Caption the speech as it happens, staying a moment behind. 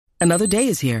Another day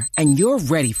is here, and you're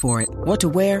ready for it. What to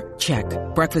wear? Check.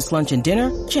 Breakfast, lunch, and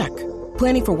dinner? Check.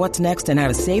 Planning for what's next and how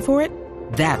to save for it?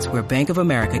 That's where Bank of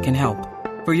America can help.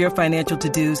 For your financial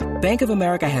to-dos, Bank of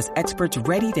America has experts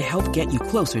ready to help get you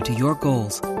closer to your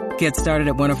goals. Get started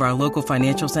at one of our local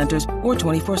financial centers or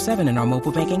 24/7 in our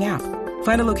mobile banking app.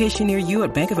 Find a location near you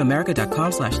at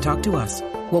bankofamerica.com/talktous.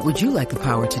 What would you like the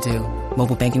power to do?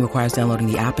 Mobile banking requires downloading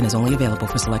the app and is only available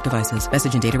for select devices.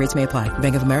 Message and data rates may apply.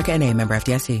 Bank of America N.A., member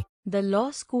FDIC. The Law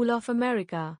School of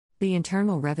America. The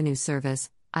Internal Revenue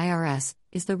Service, IRS,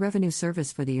 is the revenue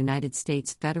service for the United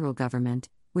States federal government,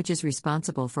 which is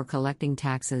responsible for collecting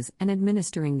taxes and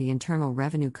administering the Internal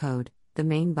Revenue Code, the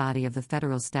main body of the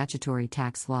federal statutory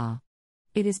tax law.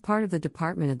 It is part of the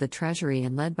Department of the Treasury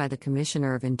and led by the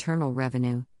Commissioner of Internal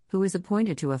Revenue, who is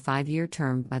appointed to a 5-year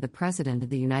term by the President of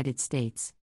the United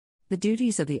States. The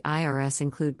duties of the IRS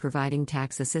include providing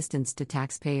tax assistance to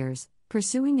taxpayers,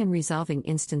 pursuing and resolving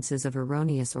instances of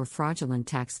erroneous or fraudulent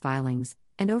tax filings,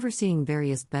 and overseeing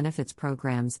various benefits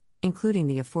programs, including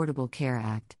the Affordable Care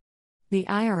Act. The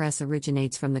IRS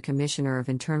originates from the Commissioner of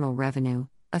Internal Revenue,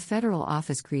 a federal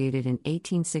office created in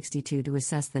 1862 to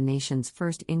assess the nation's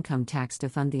first income tax to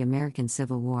fund the American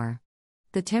Civil War.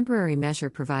 The temporary measure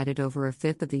provided over a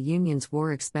fifth of the Union's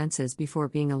war expenses before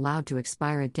being allowed to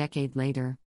expire a decade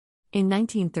later. In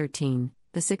 1913,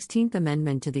 the 16th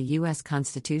Amendment to the U.S.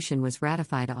 Constitution was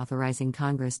ratified, authorizing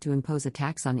Congress to impose a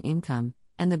tax on income,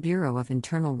 and the Bureau of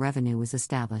Internal Revenue was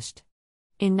established.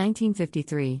 In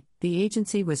 1953, the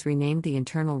agency was renamed the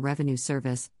Internal Revenue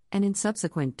Service, and in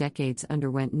subsequent decades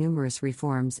underwent numerous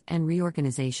reforms and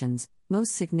reorganizations,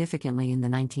 most significantly in the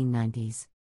 1990s.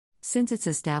 Since its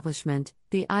establishment,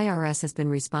 the IRS has been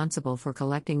responsible for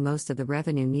collecting most of the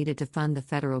revenue needed to fund the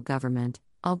federal government,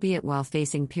 albeit while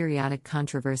facing periodic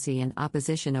controversy and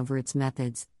opposition over its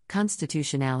methods,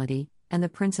 constitutionality, and the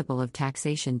principle of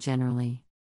taxation generally.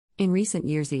 In recent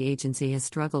years, the agency has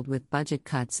struggled with budget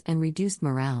cuts and reduced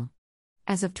morale.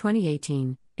 As of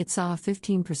 2018, it saw a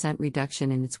 15%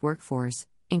 reduction in its workforce,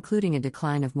 including a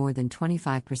decline of more than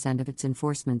 25% of its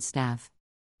enforcement staff.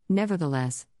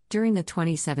 Nevertheless, during the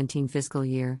 2017 fiscal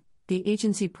year, the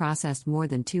agency processed more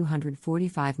than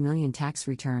 245 million tax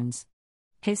returns.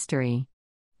 History: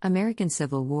 American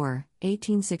Civil War,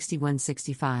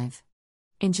 1861-65.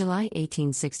 In July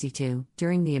 1862,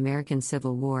 during the American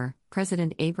Civil War,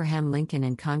 President Abraham Lincoln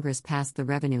and Congress passed the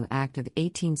Revenue Act of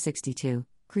 1862,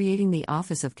 creating the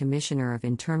Office of Commissioner of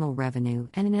Internal Revenue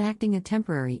and enacting a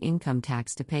temporary income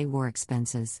tax to pay war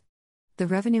expenses. The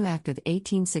Revenue Act of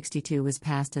 1862 was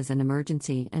passed as an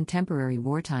emergency and temporary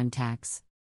wartime tax.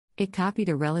 It copied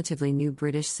a relatively new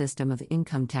British system of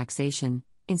income taxation,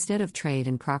 instead of trade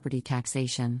and property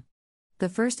taxation. The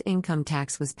first income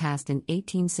tax was passed in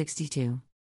 1862.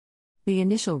 The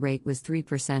initial rate was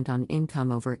 3% on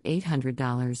income over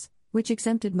 $800, which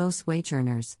exempted most wage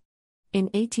earners. In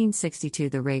 1862,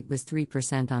 the rate was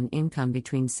 3% on income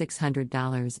between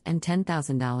 $600 and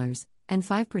 $10,000, and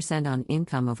 5% on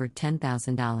income over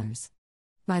 $10,000.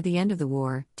 By the end of the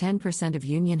war, 10% of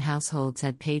Union households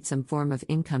had paid some form of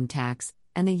income tax,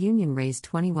 and the Union raised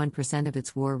 21% of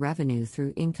its war revenue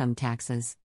through income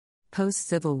taxes.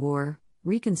 Post-Civil War,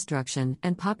 Reconstruction,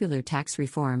 and Popular Tax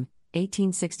Reform,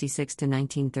 1866 to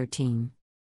 1913.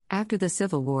 After the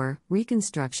Civil War,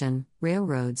 Reconstruction,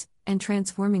 railroads, and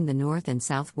transforming the North and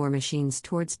South war machines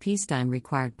towards peacetime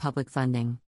required public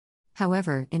funding.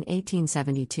 However, in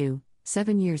 1872,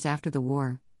 7 years after the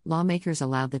war, lawmakers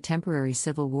allowed the temporary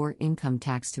Civil War income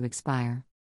tax to expire.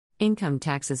 Income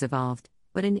taxes evolved,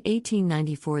 but in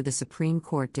 1894 the Supreme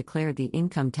Court declared the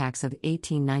income tax of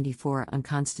 1894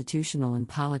 unconstitutional in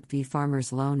Pollock v.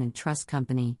 Farmers Loan and Trust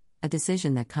Company, a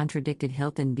decision that contradicted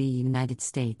Hilton v. United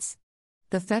States.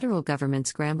 The federal government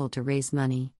scrambled to raise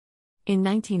money. In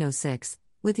 1906,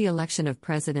 with the election of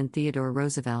President Theodore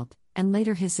Roosevelt, and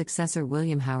later his successor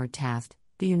William Howard Taft,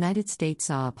 the United States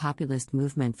saw a populist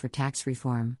movement for tax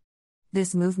reform.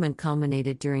 This movement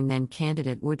culminated during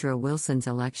then-candidate Woodrow Wilson's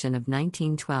election of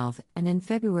 1912 and in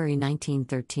February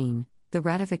 1913, the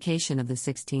ratification of the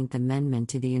 16th Amendment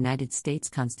to the United States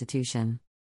Constitution.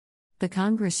 The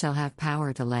Congress shall have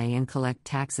power to lay and collect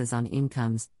taxes on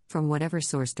incomes, from whatever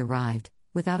source derived,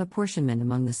 without apportionment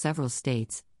among the several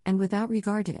states, and without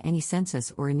regard to any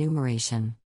census or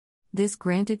enumeration. This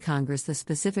granted Congress the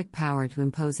specific power to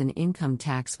impose an income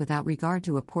tax without regard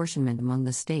to apportionment among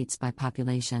the states by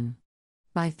population.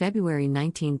 By February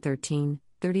 1913,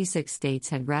 36 states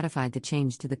had ratified the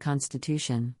change to the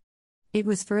Constitution. It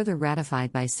was further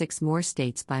ratified by 6 more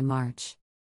states by March.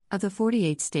 Of the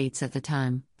 48 states at the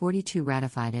time, 42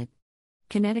 ratified it.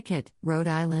 Connecticut, Rhode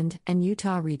Island, and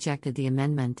Utah rejected the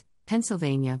amendment.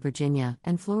 Pennsylvania, Virginia,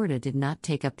 and Florida did not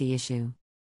take up the issue.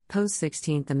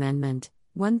 Post-16th Amendment,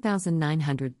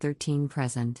 1913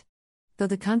 present. Though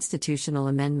the constitutional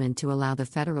amendment to allow the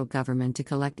federal government to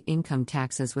collect income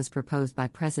taxes was proposed by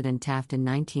President Taft in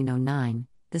 1909,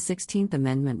 the 16th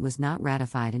Amendment was not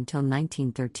ratified until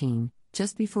 1913,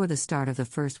 just before the start of the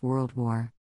First World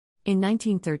War. In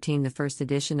 1913, the first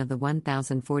edition of the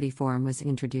 1040 form was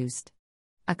introduced.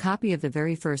 A copy of the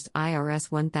very first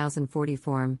IRS 1040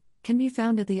 form can be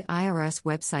found at the IRS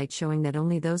website, showing that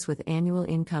only those with annual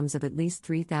incomes of at least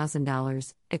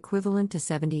 $3,000, equivalent to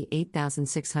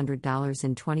 $78,600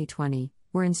 in 2020,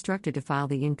 were instructed to file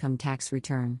the income tax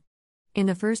return. In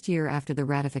the first year after the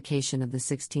ratification of the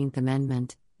 16th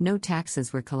Amendment, no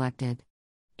taxes were collected.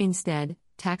 Instead,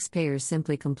 taxpayers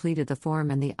simply completed the form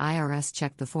and the IRS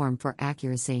checked the form for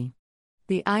accuracy.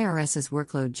 The IRS's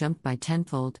workload jumped by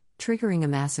tenfold, triggering a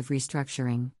massive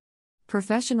restructuring.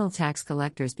 Professional tax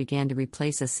collectors began to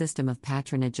replace a system of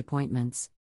patronage appointments.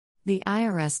 The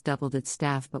IRS doubled its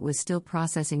staff but was still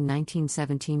processing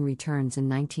 1917 returns in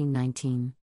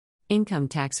 1919. Income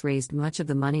tax raised much of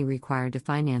the money required to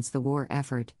finance the war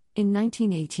effort. In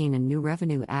 1918, a new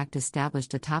Revenue Act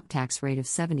established a top tax rate of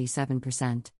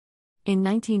 77%. In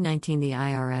 1919, the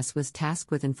IRS was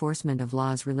tasked with enforcement of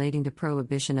laws relating to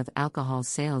prohibition of alcohol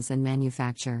sales and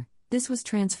manufacture. This was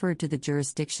transferred to the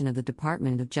jurisdiction of the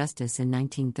Department of Justice in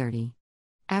 1930.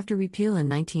 After repeal in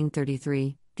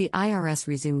 1933, the IRS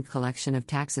resumed collection of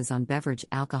taxes on beverage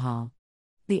alcohol.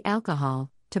 The alcohol,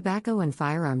 tobacco, and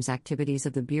firearms activities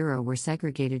of the Bureau were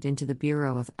segregated into the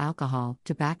Bureau of Alcohol,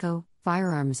 Tobacco,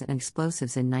 Firearms, and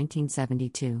Explosives in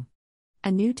 1972.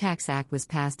 A new tax act was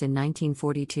passed in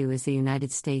 1942 as the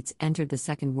United States entered the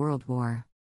Second World War.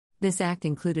 This act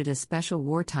included a special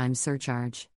wartime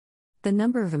surcharge. The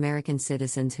number of American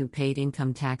citizens who paid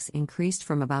income tax increased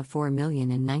from about 4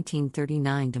 million in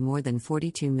 1939 to more than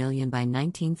 42 million by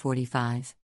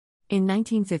 1945. In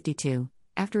 1952,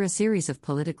 after a series of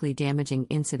politically damaging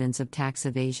incidents of tax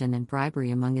evasion and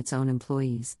bribery among its own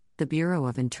employees, the Bureau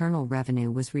of Internal Revenue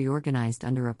was reorganized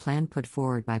under a plan put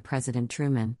forward by President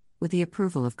Truman, with the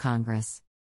approval of Congress.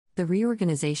 The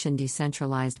reorganization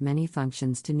decentralized many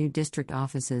functions to new district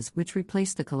offices, which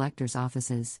replaced the collectors'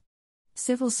 offices.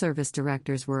 Civil service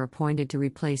directors were appointed to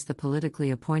replace the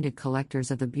politically appointed collectors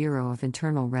of the Bureau of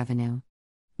Internal Revenue.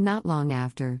 Not long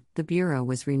after, the Bureau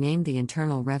was renamed the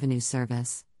Internal Revenue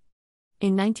Service.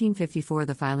 In 1954,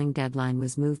 the filing deadline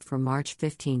was moved from March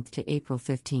 15 to April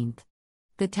 15.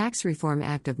 The Tax Reform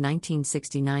Act of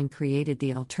 1969 created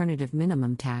the alternative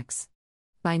minimum tax.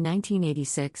 By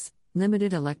 1986,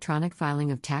 limited electronic filing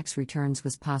of tax returns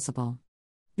was possible.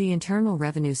 The Internal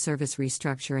Revenue Service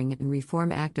Restructuring and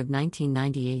Reform Act of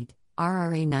 1998,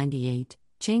 RRA 98,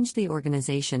 changed the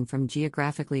organization from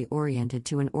geographically oriented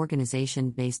to an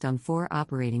organization based on 4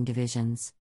 operating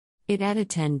divisions. It added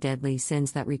 10 deadly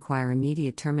sins that require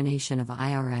immediate termination of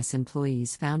IRS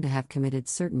employees found to have committed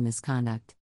certain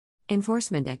misconduct.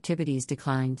 Enforcement activities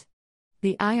declined.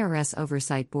 The IRS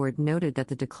Oversight Board noted that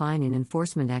the decline in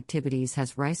enforcement activities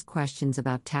has raised questions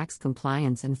about tax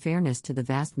compliance and fairness to the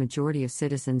vast majority of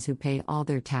citizens who pay all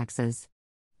their taxes.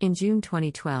 In June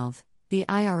 2012, the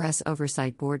IRS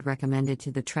Oversight Board recommended to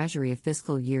the Treasury a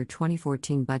fiscal year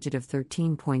 2014 budget of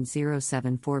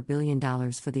 $13.074 billion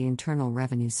for the Internal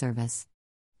Revenue Service.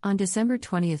 On December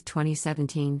 20,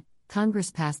 2017, Congress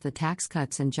passed the Tax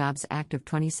Cuts and Jobs Act of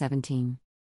 2017.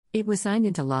 It was signed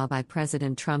into law by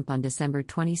President Trump on December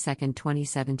 22,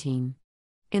 2017.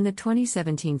 In the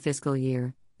 2017 fiscal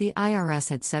year, the IRS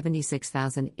had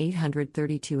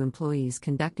 76,832 employees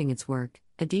conducting its work,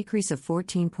 a decrease of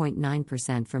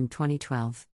 14.9% from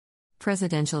 2012.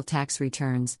 Presidential tax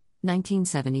returns,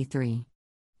 1973.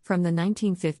 From the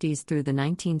 1950s through the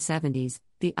 1970s,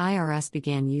 the IRS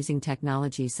began using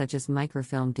technology such as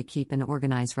microfilm to keep and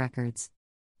organize records.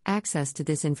 Access to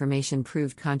this information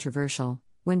proved controversial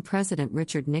when President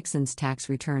Richard Nixon's tax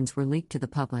returns were leaked to the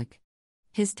public.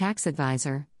 His tax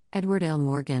advisor, Edward L.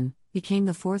 Morgan, became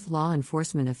the 4th law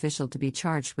enforcement official to be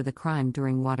charged with a crime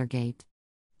during Watergate.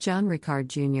 John Ricard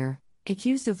Jr.,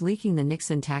 accused of leaking the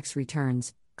Nixon tax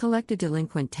returns, collected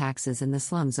delinquent taxes in the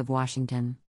slums of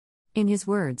Washington. In his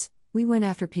words, "We went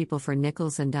after people for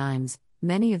nickels and dimes,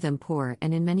 many of them poor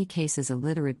and in many cases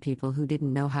illiterate people who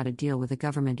didn't know how to deal with a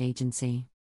government agency."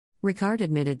 Ricard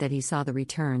admitted that he saw the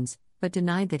returns, but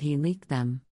denied that he leaked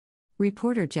them.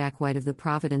 Reporter Jack White of the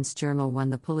Providence Journal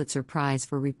won the Pulitzer Prize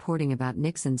for reporting about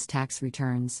Nixon's tax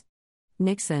returns.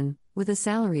 Nixon, with a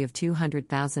salary of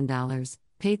 $200,000,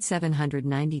 paid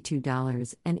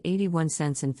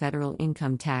 $792.81 in federal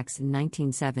income tax in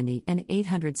 1970 and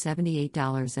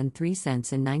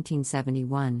 $878.03 in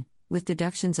 1971, with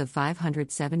deductions of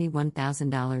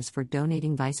 $571,000 for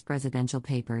donating vice presidential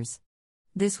papers.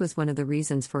 This was one of the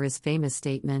reasons for his famous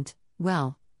statement,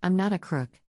 "Well, I'm not a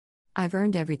crook. I've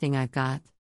earned everything I've got."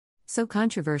 So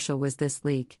controversial was this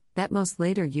leak, that most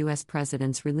later U.S.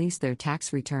 presidents released their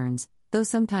tax returns, though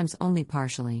sometimes only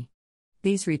partially.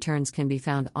 These returns can be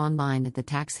found online at the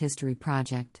Tax History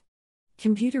Project.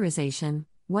 Computerization,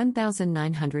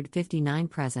 1959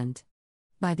 present.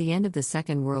 By the end of the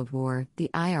Second World War, the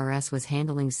IRS was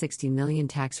handling 60 million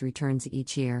tax returns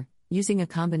each year, using a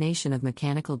combination of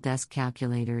mechanical desk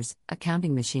calculators,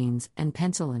 accounting machines, and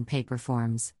pencil and paper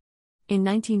forms. In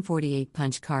 1948,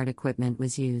 punch card equipment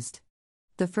was used.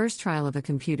 The first trial of a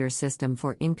computer system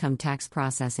for income tax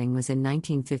processing was in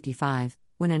 1955,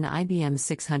 when an IBM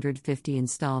 650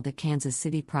 installed at Kansas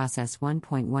City processed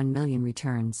 1.1 million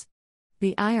returns.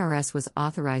 The IRS was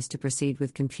authorized to proceed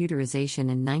with computerization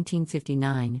in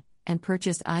 1959, and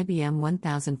purchased IBM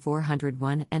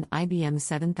 1401 and IBM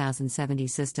 7070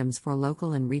 systems for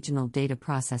local and regional data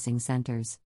processing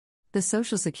centers. The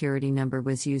Social Security number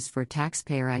was used for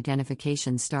taxpayer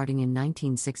identification starting in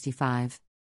 1965.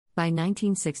 By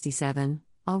 1967,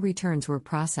 all returns were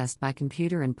processed by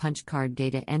computer and punch card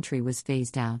data entry was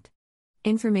phased out.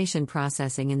 Information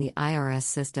processing in the IRS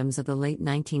systems of the late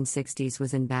 1960s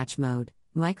was in batch mode.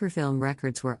 Microfilm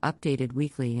records were updated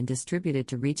weekly and distributed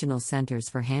to regional centers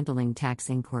for handling tax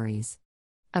inquiries.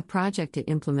 A project to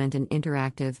implement an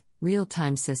interactive,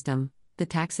 real-time system, the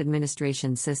Tax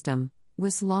Administration System,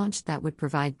 was launched that would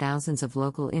provide thousands of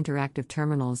local interactive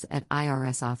terminals at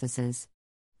IRS offices.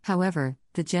 However,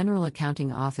 the General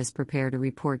Accounting Office prepared a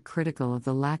report critical of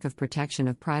the lack of protection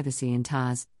of privacy in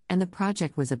TAS, and the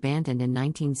project was abandoned in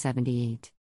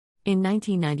 1978. In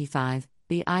 1995,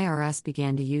 the IRS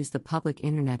began to use the public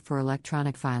internet for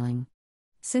electronic filing.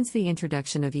 Since the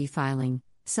introduction of e-filing,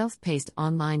 self-paced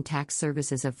online tax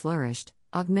services have flourished,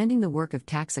 augmenting the work of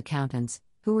tax accountants,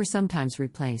 who were sometimes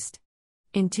replaced.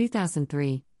 In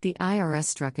 2003, the IRS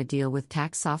struck a deal with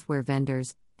tax software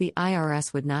vendors. The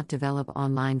IRS would not develop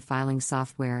online filing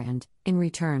software and, in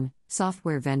return,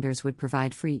 software vendors would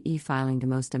provide free e-filing to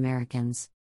most Americans.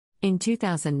 In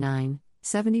 2009,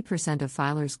 70% of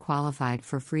filers qualified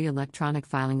for free electronic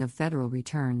filing of federal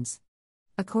returns.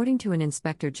 According to an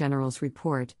Inspector General's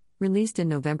report, released in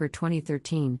November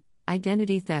 2013,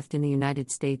 identity theft in the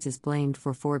United States is blamed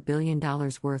for $4 billion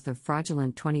worth of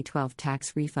fraudulent 2012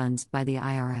 tax refunds by the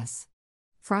IRS.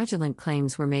 Fraudulent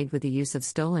claims were made with the use of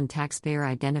stolen taxpayer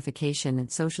identification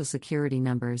and Social Security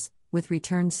numbers, with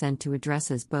returns sent to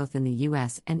addresses both in the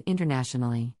U.S. and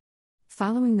internationally.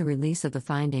 Following the release of the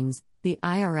findings, the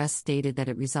IRS stated that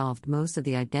it resolved most of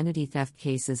the identity theft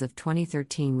cases of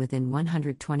 2013 within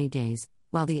 120 days,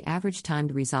 while the average time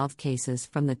to resolve cases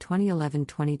from the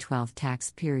 2011-2012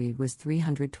 tax period was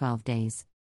 312 days.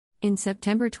 In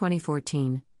September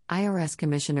 2014, IRS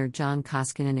Commissioner John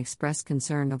Koskinen expressed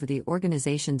concern over the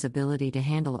organization's ability to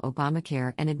handle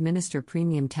Obamacare and administer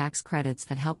premium tax credits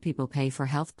that help people pay for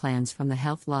health plans from the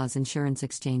health law's insurance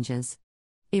exchanges.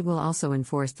 It will also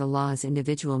enforce the law's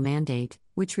individual mandate,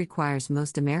 which requires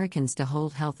most Americans to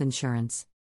hold health insurance.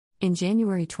 In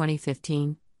January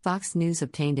 2015, Fox News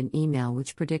obtained an email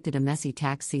which predicted a messy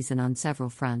tax season on several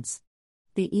fronts.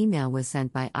 The email was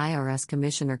sent by IRS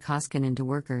Commissioner Koskinen to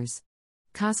workers.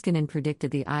 Koskinen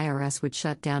predicted the IRS would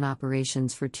shut down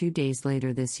operations for 2 days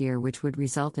later this year, which would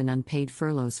result in unpaid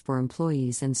furloughs for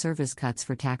employees and service cuts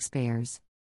for taxpayers.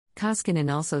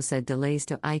 Koskinen also said delays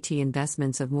to IT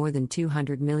investments of more than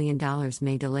 $200 million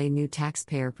may delay new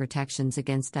taxpayer protections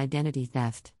against identity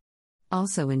theft.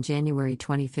 Also in January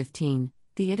 2015,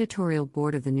 the editorial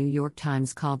board of the New York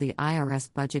Times called the IRS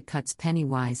budget cuts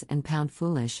penny-wise and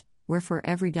pound-foolish, where for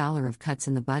every dollar of cuts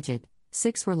in the budget,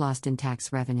 6 were lost in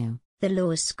tax revenue. The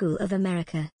Law School of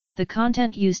America. The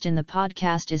content used in the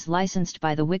podcast is licensed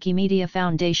by the Wikimedia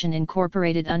Foundation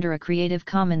Incorporated under a Creative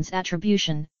Commons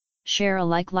Attribution, Share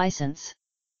Alike license.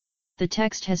 The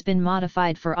text has been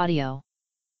modified for audio.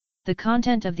 The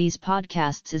content of these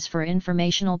podcasts is for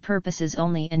informational purposes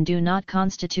only and do not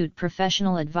constitute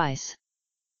professional advice.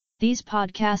 These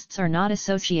podcasts are not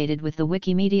associated with the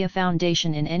Wikimedia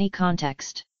Foundation in any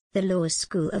context. The Law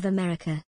School of America.